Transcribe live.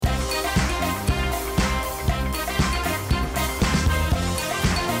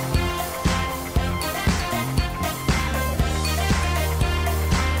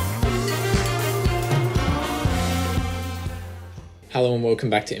Hello and welcome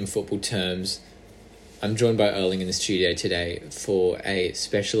back to In Football Terms. I'm joined by Erling in the studio today for a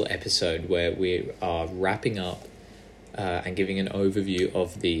special episode where we are wrapping up and giving an overview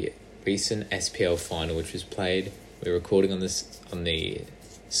of the recent SPL final, which was played. We're recording on the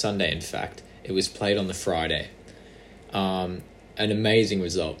Sunday, in fact. It was played on the Friday. An amazing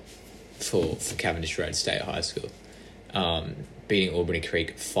result for Cavendish Road State High School, beating Albany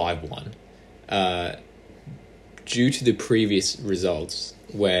Creek 5-1. Due to the previous results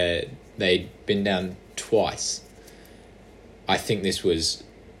where they'd been down twice, I think this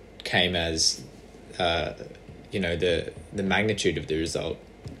came as, the magnitude of the result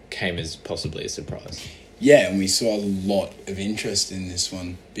came as possibly a surprise. Yeah, and we saw a lot of interest in this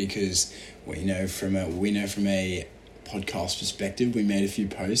one because we know from a podcast perspective, we made a few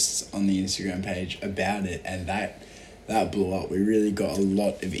posts on the Instagram page about it, and that blew up. We really got a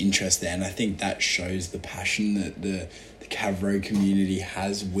lot of interest there, and I think that shows the passion that the Cav Road community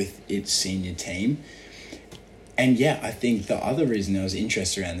has with its senior team. And yeah, I think the other reason there was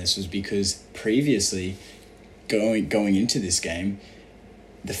interest around this was because previously, going into this game,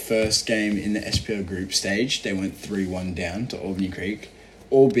 the first game in the SPL group stage, they went 3-1 down to Albany Creek,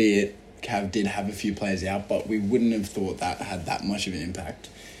 albeit Cav did have a few players out, but we wouldn't have thought that had that much of an impact.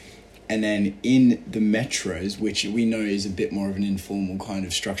 And then in the Metros, which we know is a bit more of an informal kind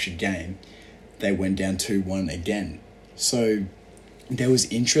of structured game, they went down 2-1 again. So there was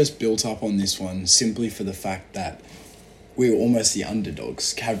interest built up on this one simply for the fact that we were almost the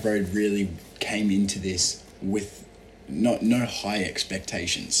underdogs. Cav Road really came into this with no high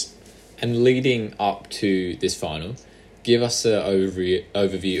expectations. And leading up to this final, give us an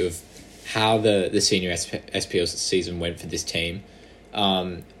overview of how the senior SPL season went for this team.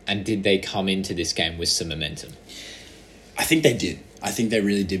 And did they come into this game with some momentum? I think they did. I think they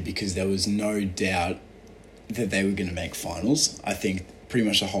really did, because there was no doubt that they were going to make finals. I think pretty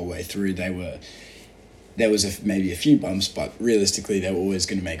much the whole way through there was maybe a few bumps, but realistically they were always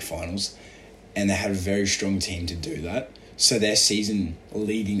going to make finals. And they had a very strong team to do that. So their season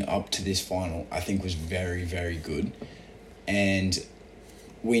leading up to this final, I think, was very, very good. And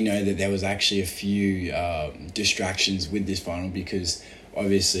we know that there was actually a few distractions with this final because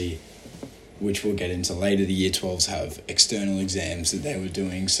obviously, which we'll get into later, the Year 12s have external exams that they were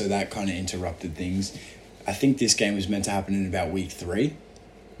doing, so that kind of interrupted things. I think this game was meant to happen in about week 3.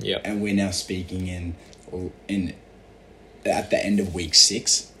 Yep. And we're now speaking in at the end of week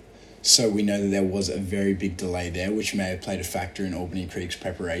 6. So we know that there was a very big delay there, which may have played a factor in Albany Creek's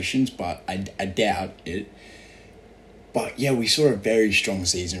preparations, but I doubt it. But yeah, we saw a very strong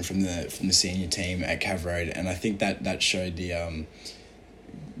season from the senior team at Cav Road, and I think that showed the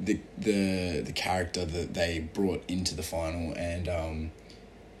character that they brought into the final, and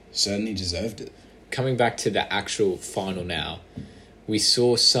certainly deserved it. Coming back to the actual final now, we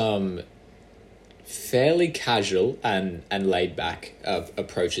saw some fairly casual and laid back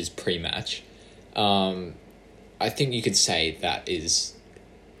approaches pre-match. I think you could say that is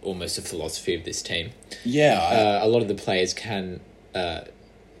almost a philosophy of this team. Yeah. A lot of the players can,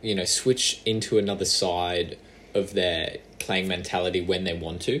 switch into another side of their playing mentality when they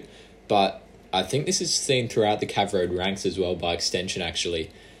want to. But I think this is seen throughout the Cav Road ranks as well, by extension,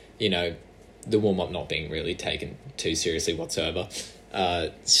 actually. The warm-up not being really taken too seriously whatsoever.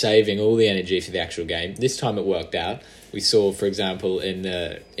 Saving all the energy for the actual game. This time it worked out. We saw, for example, in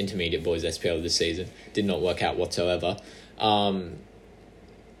the intermediate boys SPL this season, did not work out whatsoever.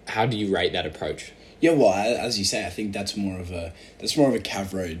 How do you rate that approach? Yeah, well, as you say, I think that's more of a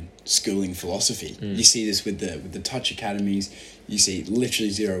Cav Road schooling philosophy. You see this with the touch academies. You see literally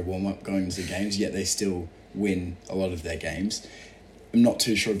zero warm up going into the games, yet they still win a lot of their games. I'm not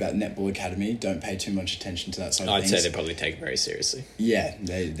too sure about Netball Academy. Don't pay too much attention to that side of things. I'd say they probably take it very seriously. Yeah,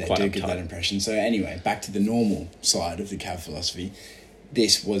 they do get that impression. So anyway, back to the normal side of the Cav philosophy.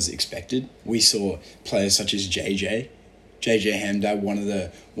 This was expected. We saw players such as JJ Hamdad, one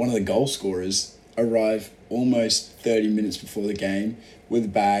of the goal scorers, arrive almost 30 minutes before the game with a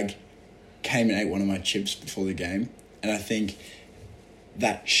bag, came and ate one of my chips before the game. And I think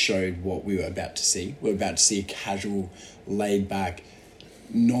that showed what we were about to see. We were about to see a casual, laid-back,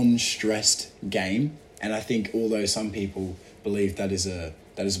 non-stressed game. And I think although some people believe that is a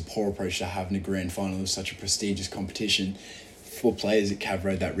poor approach to having a grand final of such a prestigious competition, for players at Cav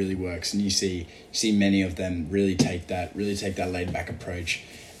Road that really works, and you see many of them really take that laid back approach.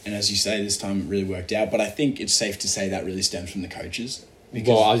 And as you say, this time it really worked out. But I think it's safe to say that really stems from the coaches.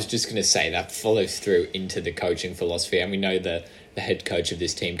 Well, I was just going to say that follows through into the coaching philosophy, and we know the head coach of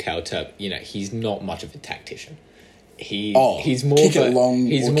this team, Cal Turp, he's not much of a tactician. he's more kick of a, it long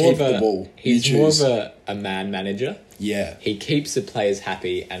he's or more keep of a, the ball. He's more of a man manager. Yeah. He keeps the players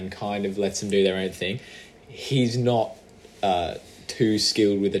happy and kind of lets them do their own thing. He's not too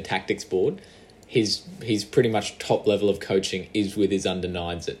skilled with the tactics board. He's pretty much top level of coaching is with his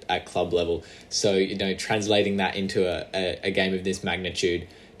under-9s at club level. So, translating that into a game of this magnitude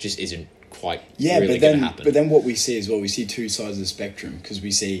just isn't quite really going to happen. But then what we see is, we see two sides of the spectrum, because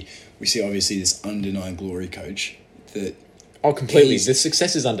we see obviously this undenied glory coach that... Oh, completely. The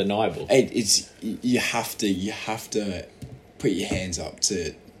success is undeniable. It's you have to put your hands up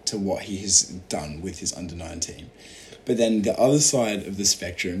to what he has done with his under-9 team. But then the other side of the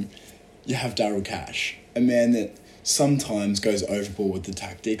spectrum, you have Daryl Cash, a man that sometimes goes overboard with the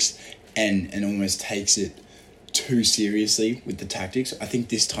tactics and almost takes it too seriously with the tactics. I think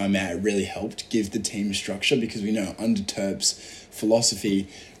this time out it really helped give the team structure, because we know under Terp's philosophy,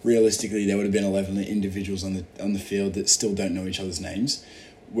 realistically there would have been 11 individuals on the field that still don't know each other's names.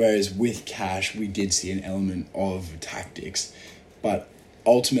 Whereas with Cash, we did see an element of tactics, but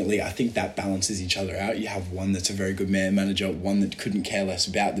ultimately I think that balances each other out. You have one that's a very good man manager, one that couldn't care less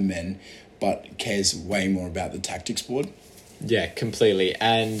about the men, but cares way more about the tactics board. Yeah, completely.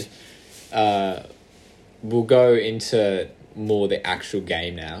 And we'll go into more the actual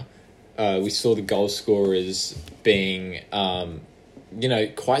game now. We saw the goal scorers being,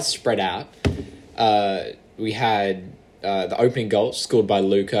 quite spread out. We had the opening goal scored by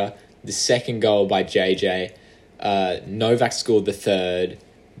Luka, the second goal by JJ. Novak scored the third,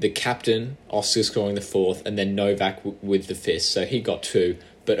 the captain, Oscar, scoring the fourth, and then Novak with the fifth. So he got 2.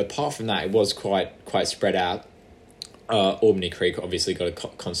 But apart from that, it was quite spread out. Albany Creek obviously got a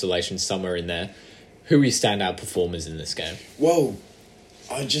consolation somewhere in there. Who were your standout performers in this game? Well,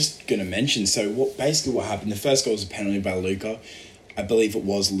 I'm just going to mention, what happened, the first goal was a penalty by Luka. I believe it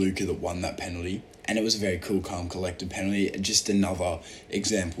was Luka that won that penalty, and it was a very cool, calm, collected penalty. Just another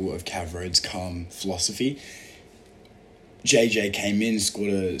example of Cav Road's calm philosophy. JJ came in,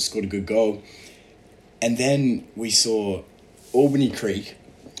 scored a good goal, and then we saw Albany Creek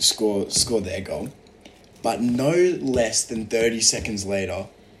score their goal, but no less than 30 seconds later,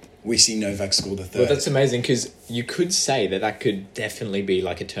 we see Novak score the third. Well, that's amazing, because you could say that could definitely be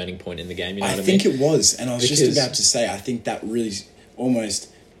like a turning point in the game. You know what I mean? I think it was, and I was just about to say, I think that really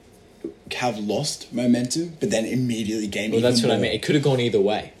almost Cav lost momentum, but then immediately gained even more. Well, that's what I mean. It could have gone either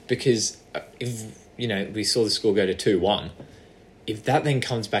way, because if we saw the score go to 2-1, if that then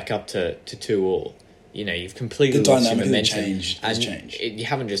comes back up to 2-2, you've completely lost your momentum. Has changed. You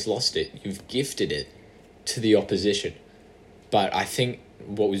haven't just lost it; you've gifted it to the opposition. But I think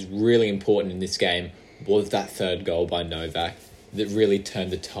what was really important in this game was that third goal by Novak that really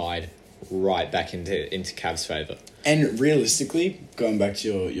turned the tide right back into Cavs' favour. And realistically, going back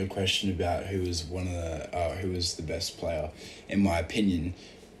to your question about who was who was the best player, in my opinion,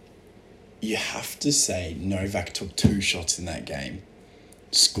 you have to say Novak took 2 shots in that game,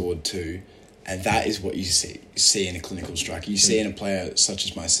 scored 2, and that is what you see in a clinical striker. You see in a player such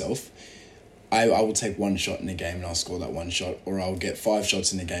as myself. I will take 1 shot in a game and I'll score that 1 shot, or I'll get 5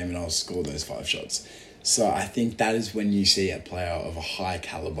 shots in a game and I'll score those 5 shots. So I think that is when you see a player of a high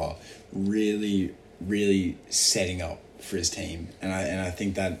caliber really, really setting up for his team, and I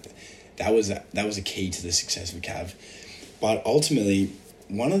think that was a key to the success of Cav. But ultimately,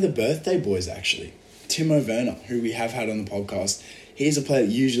 one of the birthday boys, actually, Timo Werner, who we have had on the podcast, he's a player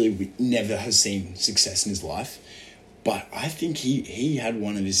that usually we never has seen success in his life. But I think he had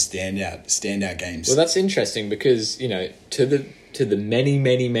one of his standout games. Well, that's interesting, because to the many,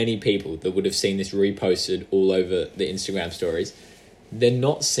 many, many people that would have seen this reposted all over the Instagram stories, they're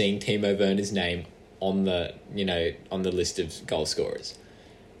not seeing Timo Werner's name on the list of goal scorers.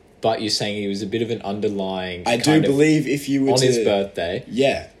 But you're saying he was a bit of an underlying. I do believe if you were on his birthday,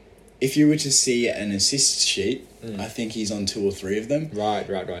 if you were to see an assist sheet, I think he's on 2 or 3 of them. Right.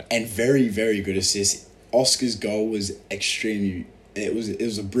 And very, very good assists. Oscar's goal was extremely... It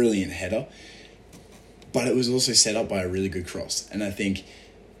was a brilliant header, but it was also set up by a really good cross. And I think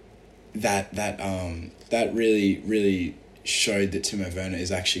that really, really showed that Timo Werner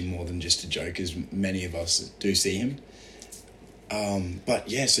is actually more than just a joke, as many of us do see him. But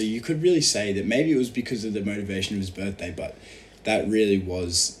yeah, so you could really say that maybe it was because of the motivation of his birthday, but that really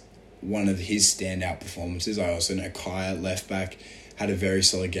was one of his standout performances. I also know Kai, left back, had a very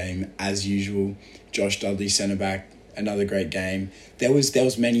solid game as usual. Josh Dudley, centre back, another great game. There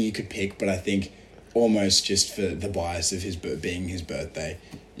was many you could pick, but I think almost just for the bias of his being his birthday,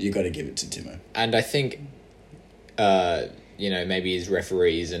 you got to give it to Timo. And I think, maybe his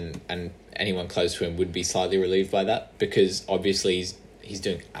referees and anyone close to him would be slightly relieved by that, because obviously he's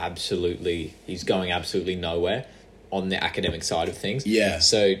going absolutely nowhere. on the academic side of things. Yeah.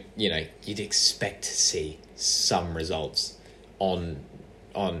 So, you'd expect to see some results on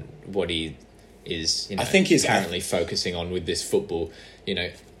what he is, I think he's currently focusing on with this football.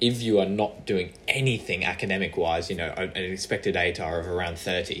 If you are not doing anything academic-wise, an expected ATAR of around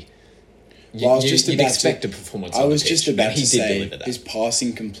 30, you'd expect a performance on the pitch. I was just about to say deliver that. His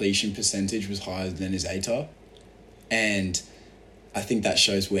passing completion percentage was higher than his ATAR, and I think that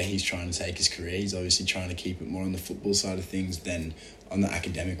shows where he's trying to take his career. He's obviously trying to keep it more on the football side of things than on the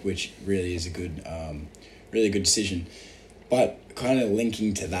academic, which really is a good, really good decision. But kind of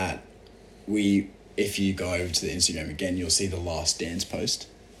linking to that, if you go over to the Instagram again, you'll see the Last Dance post,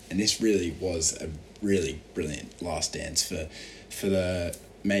 and this really was a really brilliant last dance for the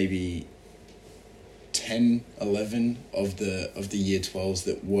maybe 10, 11 of the year 12s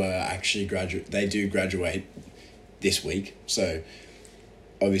that were actually they do graduate this week. So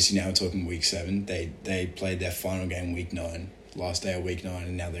obviously now we're talking week 7. They played their final game week 9, last day of week 9,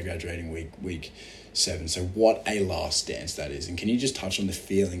 and now they're graduating week 7. So what a last dance that is. And can you just touch on the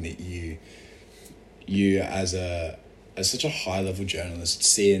feeling that you as such a high level journalist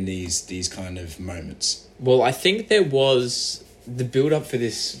see in these kind of moments? Well, I think the build up for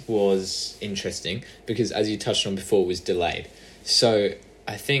this was interesting because, as you touched on before, it was delayed. So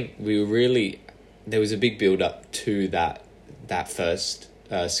I think there was a big build up to that first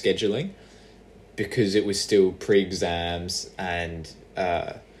scheduling because it was still pre-exams, and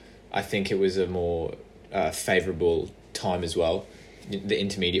I think it was a more favourable time as well. The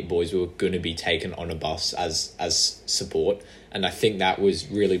intermediate boys were going to be taken on a bus as support, and I think that was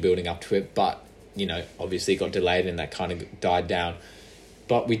really building up to it, but obviously it got delayed and that kind of died down.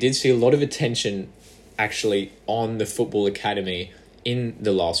 But we did see a lot of attention actually on the football academy in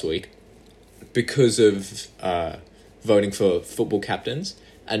the last week because of voting for football captains,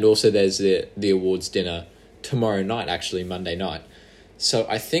 and also there's the awards dinner tomorrow night, actually Monday night. So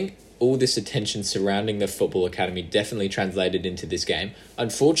I think all this attention surrounding the football academy definitely translated into this game.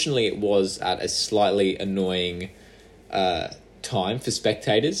 Unfortunately, it was at a slightly annoying time for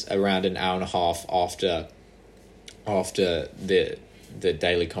spectators, around an hour and a half after the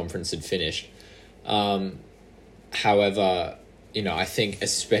daily conference had finished. However, I think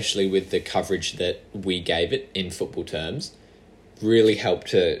especially with the coverage that we gave it in football terms, really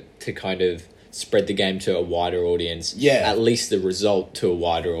helped to kind of spread the game to a wider audience, at least the result to a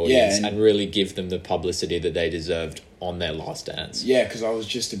wider audience, and really give them the publicity that they deserved on their last dance. Yeah, because I was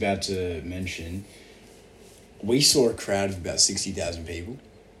just about to mention, we saw a crowd of about 60,000 people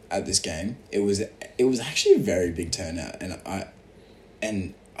at this game. It was actually a very big turnout, and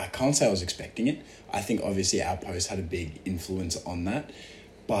I can't say I was expecting it. I think obviously our post had a big influence on that,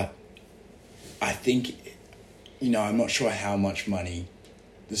 but I think, I'm not sure how much money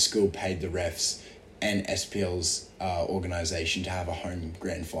the school paid the refs and SPL's organisation to have a home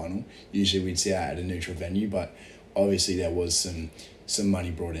grand final. Usually we'd see that at a neutral venue, but obviously there was some money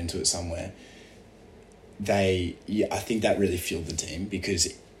brought into it somewhere. I think that really fueled the team,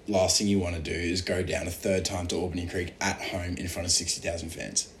 because last thing you want to do is go down a third time to Albany Creek at home in front of 60,000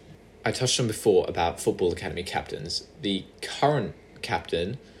 fans. I touched on before about football academy captains. The current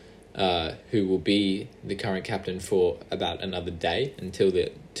captain, who will be the current captain for about another day until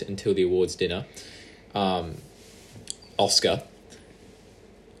the awards dinner, Oscar.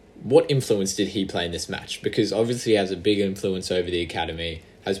 What influence did he play in this match? Because obviously he has a big influence over the academy,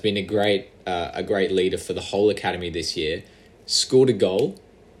 has been a great leader for the whole academy this year, scored a goal.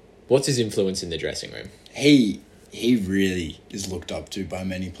 What's his influence in the dressing room? He really is looked up to by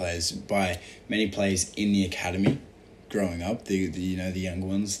many players in the academy growing up, the young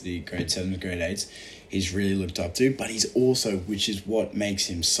ones, the grade 7s, grade 8s. He's really looked up to, but he's also, which is what makes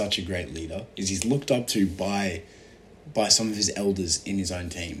him such a great leader, is he's looked up to by some of his elders in his own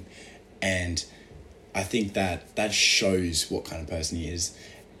team. And I think that shows what kind of person he is.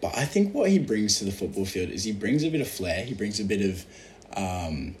 But I think what he brings to the football field is he brings a bit of flair. He brings a bit of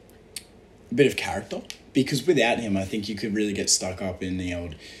character. Because without him, I think you could really get stuck up in the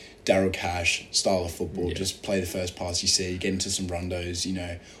old Daryl Cash style of football. Yeah. Just play the first pass you see, get into some rondos,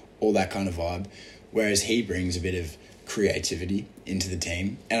 all that kind of vibe. Whereas he brings a bit of creativity into the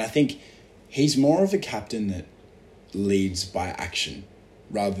team. And I think he's more of a captain that leads by action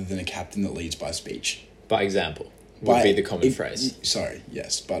rather than a captain that leads by speech. By example would be the common phrase. Sorry,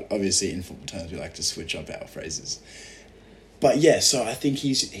 yes. But obviously in football terms, we like to switch up our phrases. But yeah, so I think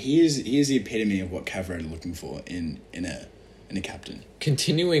he is the epitome of what Cav are looking for in a captain.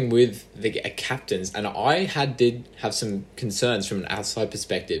 Continuing with the captains, and I did have some concerns from an outside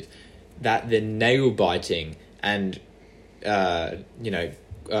perspective that the nail biting and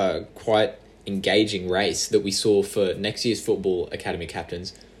quite engaging race that we saw for next year's football academy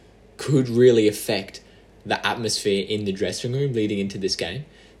captains could really affect the atmosphere in the dressing room leading into this game,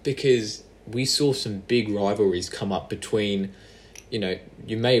 because we saw some big rivalries come up between, you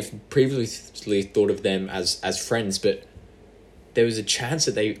may have previously thought of them as friends, but there was a chance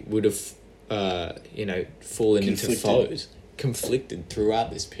that they would have, fallen into foes, conflicted throughout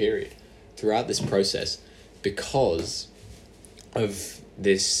this period, throughout this process, because of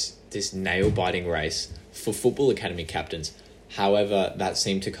this nail-biting race for football academy captains. However, that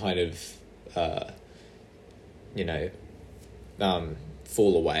seemed to kind of,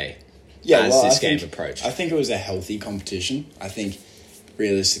 fall away as this game approached. I think it was a healthy competition. I think,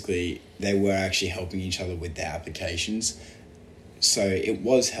 realistically, they were actually helping each other with their applications. So it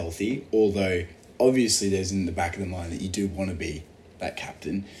was healthy, although obviously there's in the back of the mind that you do want to be that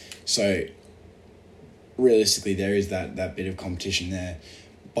captain. So realistically, there is that bit of competition there.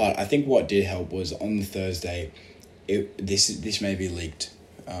 But I think what did help was on the Thursday, this may be leaked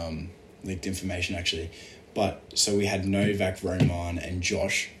information actually, but so we had Novak, Roman, and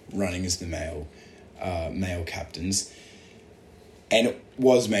Josh running as the male captains, and it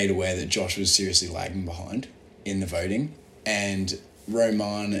was made aware that Josh was seriously lagging behind in the voting, and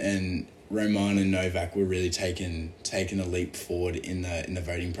Roman and Novak were really taking a leap forward in the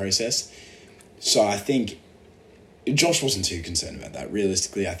voting process. So I think Josh wasn't too concerned about that.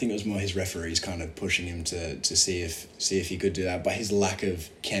 Realistically, I think it was more his referees kind of pushing him to see if he could do that. But his lack of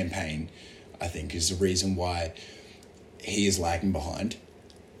campaign, I think, is the reason why he is lagging behind.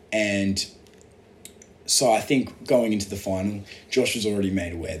 And so I think going into the final, Josh was already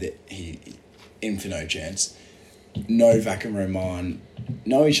made aware that he in for no chance. Novak and Roman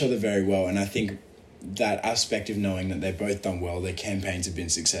know each other very well, and I think that aspect of knowing that they've both done well, their campaigns have been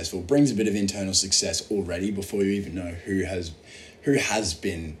successful, brings a bit of internal success already before you even know who has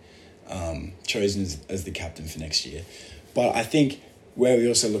been chosen as the captain for next year. But I think where we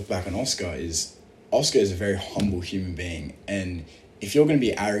also look back on Oscar is a very humble human being, and if you're going to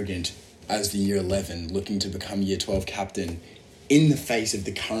be arrogant as the year 11 looking to become year 12 captain in the face of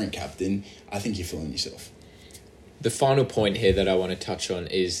the current captain, I think you're fooling yourself. The final point here that I want to touch on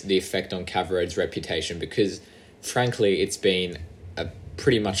is the effect on Cav Road's reputation, because frankly it's been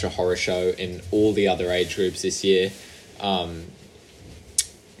pretty much a horror show in all the other age groups this year.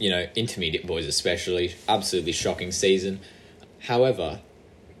 Intermediate boys especially, absolutely shocking season. However,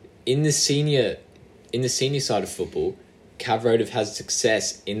 in the senior side of football, Cav Road have had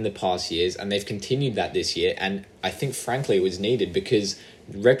success in the past years, and they've continued that this year, and I think frankly it was needed, because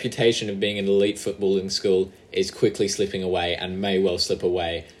the reputation of being an elite footballing school is quickly slipping away and may well slip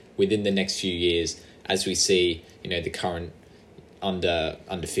away within the next few years, as we see, the current under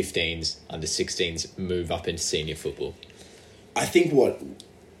 15s, under 16s move up into senior football. I think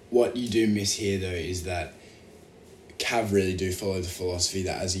what you do miss here though is that Cav really do follow the philosophy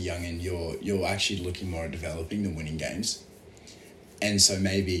that as a youngin you're actually looking more at developing than winning games. And so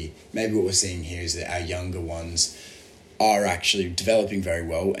maybe what we're seeing here is that our younger ones are actually developing very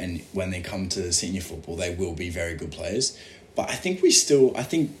well, and when they come to senior football, they will be very good players. But I think,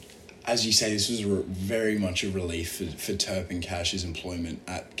 as you say, this was very much a relief for Turp and Cash's employment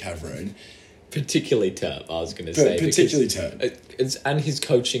at Cav Road. Particularly Turp, I was going to say. Particularly Turp. And his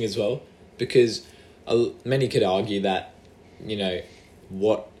coaching as well, because many could argue that,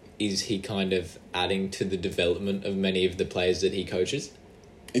 what is he kind of adding to the development of many of the players that he coaches?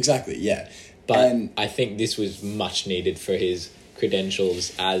 Exactly, yeah. But I think this was much needed for his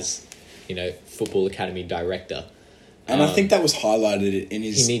credentials as, football academy director. And I think that was highlighted in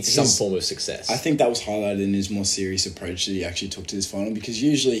his... He needs some form of success. I think that was highlighted in his more serious approach that he actually took to this final, because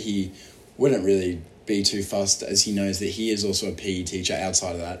usually he wouldn't really be too fussed, as he knows that he is also a PE teacher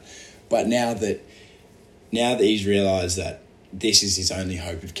outside of that. But now that he's realised that this is his only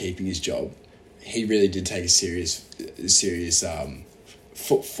hope of keeping his job, he really did take a serious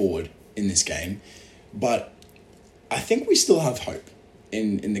foot forward in this game. But I think we still have hope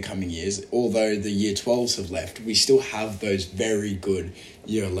in the coming years. Although the year 12s have left, we still have those very good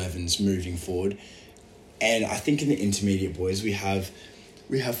year 11s moving forward. And I think in the intermediate boys, we have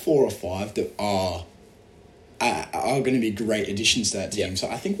 4 or 5 that are going to be great additions to that team. Yep. So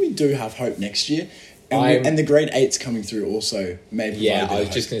I think we do have hope next year. And the grade 8s coming through also maybe. Yeah, I was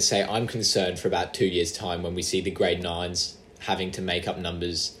just going to say, I'm concerned for about 2 years' time when we see the grade 9s having to make up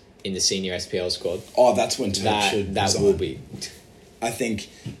numbers in the senior SPL squad. Oh, that's when Turp should that resign. Will be. I think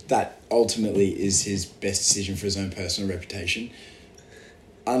that ultimately is his best decision for his own personal reputation.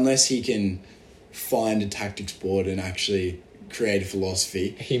 Unless he can find a tactics board and actually create a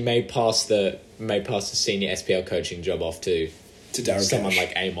philosophy. He may pass the senior SPL coaching job off to to Darryl someone Cash.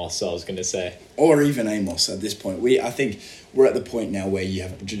 like Amos, I was going to say. Or even Amos at this point. I think we're at the point now where you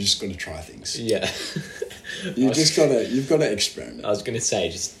just got to try things. Yeah. You've got to experiment. I was going to say,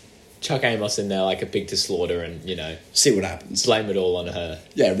 just chuck Amos in there like a pig to slaughter and, see what happens. blame it all on her.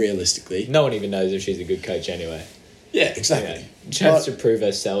 Yeah, realistically. No one even knows if she's a good coach anyway. Yeah, exactly. Chance to prove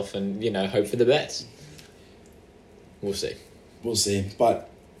herself and, hope for the best. We'll see. We'll see. But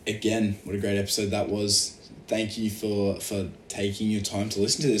again, what a great episode that was. Thank you for taking your time to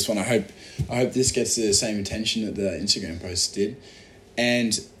listen to this one. I hope this gets the same attention that the Instagram post did.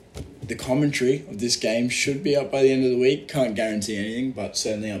 And the commentary of this game should be up by the end of the week. Can't guarantee anything, but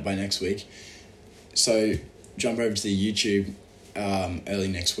certainly up by next week. So jump over to the YouTube early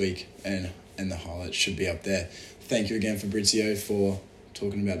next week and the highlights should be up there. Thank you again, Fabrizio, for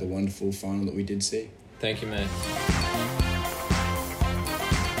talking about the wonderful final that we did see. Thank you, man.